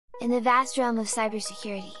In the vast realm of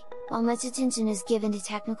cybersecurity, while much attention is given to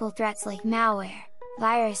technical threats like malware,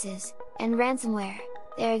 viruses, and ransomware,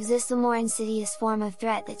 there exists a more insidious form of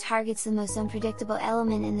threat that targets the most unpredictable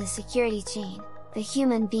element in the security chain, the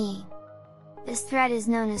human being. This threat is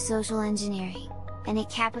known as social engineering, and it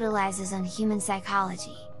capitalizes on human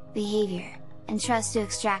psychology, behavior, and trust to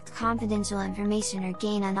extract confidential information or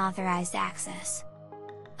gain unauthorized access.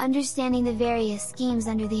 Understanding the various schemes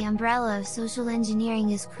under the umbrella of social engineering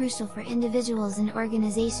is crucial for individuals and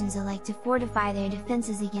organizations alike to fortify their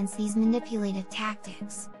defenses against these manipulative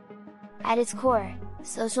tactics. At its core,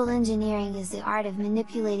 social engineering is the art of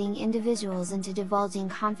manipulating individuals into divulging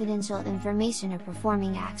confidential information or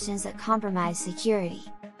performing actions that compromise security.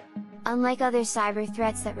 Unlike other cyber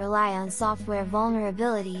threats that rely on software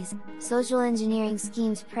vulnerabilities, social engineering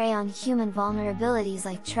schemes prey on human vulnerabilities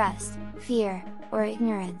like trust, fear, or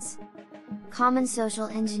ignorance. Common social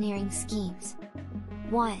engineering schemes.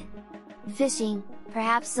 1. Phishing,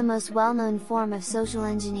 perhaps the most well-known form of social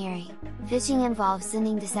engineering. Phishing involves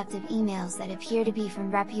sending deceptive emails that appear to be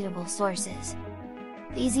from reputable sources.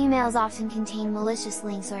 These emails often contain malicious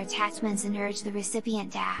links or attachments and urge the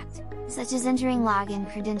recipient to act, such as entering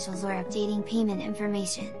login credentials or updating payment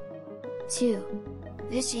information. 2.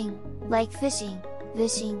 Phishing, like phishing,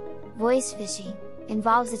 voice phishing,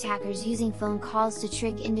 involves attackers using phone calls to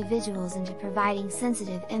trick individuals into providing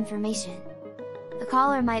sensitive information. The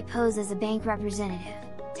caller might pose as a bank representative,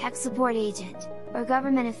 tech support agent, or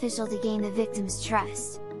government official to gain the victim's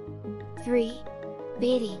trust. 3.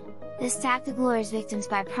 Baiting. This tactic lures victims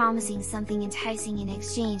by promising something enticing in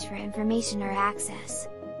exchange for information or access.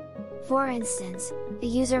 For instance, the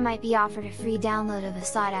user might be offered a free download of a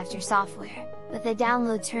sought-after software, but the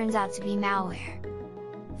download turns out to be malware.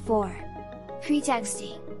 4.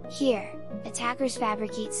 Pretexting. Here, attackers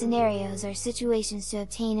fabricate scenarios or situations to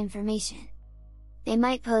obtain information. They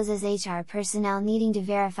might pose as HR personnel needing to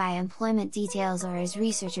verify employment details or as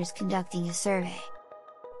researchers conducting a survey.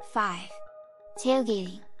 5.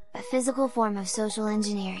 Tailgating, a physical form of social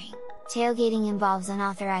engineering. Tailgating involves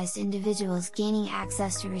unauthorized individuals gaining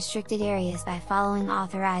access to restricted areas by following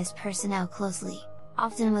authorized personnel closely,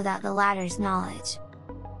 often without the latter's knowledge.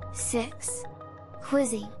 6.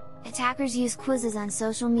 Quizzing. Attackers use quizzes on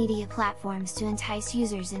social media platforms to entice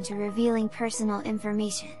users into revealing personal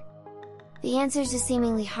information. The answers to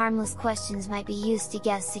seemingly harmless questions might be used to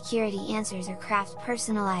guess security answers or craft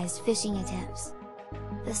personalized phishing attempts.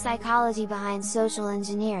 The psychology behind social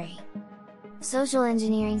engineering. Social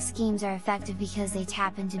engineering schemes are effective because they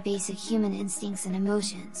tap into basic human instincts and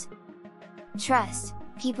emotions. Trust.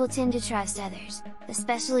 People tend to trust others,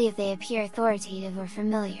 especially if they appear authoritative or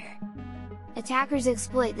familiar. Attackers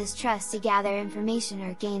exploit this trust to gather information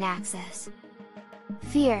or gain access.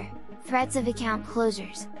 Fear. Threats of account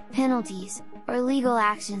closures, penalties, or legal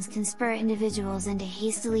actions can spur individuals into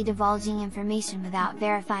hastily divulging information without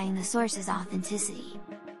verifying the source's authenticity.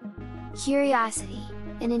 Curiosity.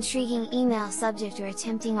 An intriguing email subject or a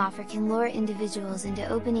tempting offer can lure individuals into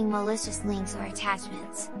opening malicious links or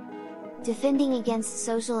attachments. Defending against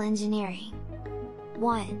social engineering.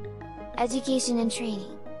 1. Education and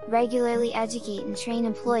training. Regularly educate and train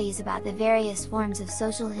employees about the various forms of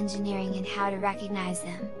social engineering and how to recognize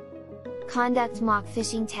them. Conduct mock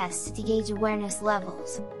phishing tests to gauge awareness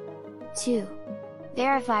levels. 2.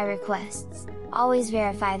 Verify requests. Always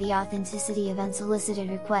verify the authenticity of unsolicited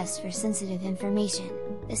requests for sensitive information,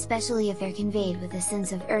 especially if they're conveyed with a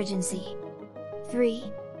sense of urgency. 3.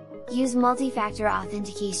 Use multi-factor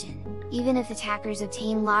authentication. Even if attackers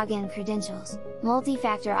obtain login credentials,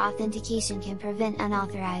 multi-factor authentication can prevent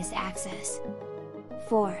unauthorized access.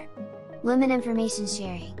 4. Limit information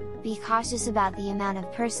sharing. Be cautious about the amount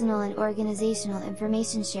of personal and organizational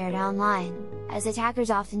information shared online, as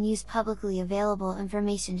attackers often use publicly available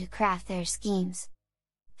information to craft their schemes.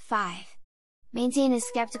 5. Maintain a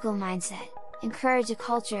skeptical mindset. Encourage a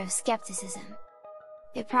culture of skepticism.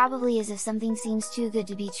 It probably is if something seems too good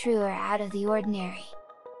to be true or out of the ordinary.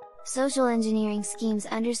 Social engineering schemes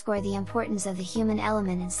underscore the importance of the human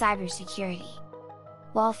element in cybersecurity.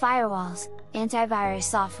 While firewalls, antivirus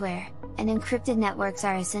software, and encrypted networks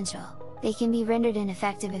are essential, they can be rendered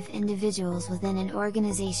ineffective if individuals within an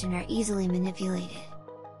organization are easily manipulated.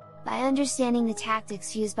 By understanding the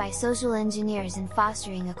tactics used by social engineers and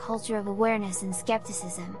fostering a culture of awareness and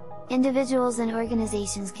skepticism, individuals and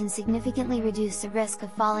organizations can significantly reduce the risk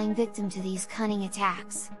of falling victim to these cunning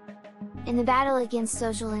attacks. In the battle against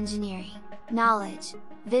social engineering, knowledge,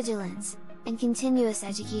 vigilance, and continuous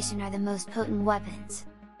education are the most potent weapons.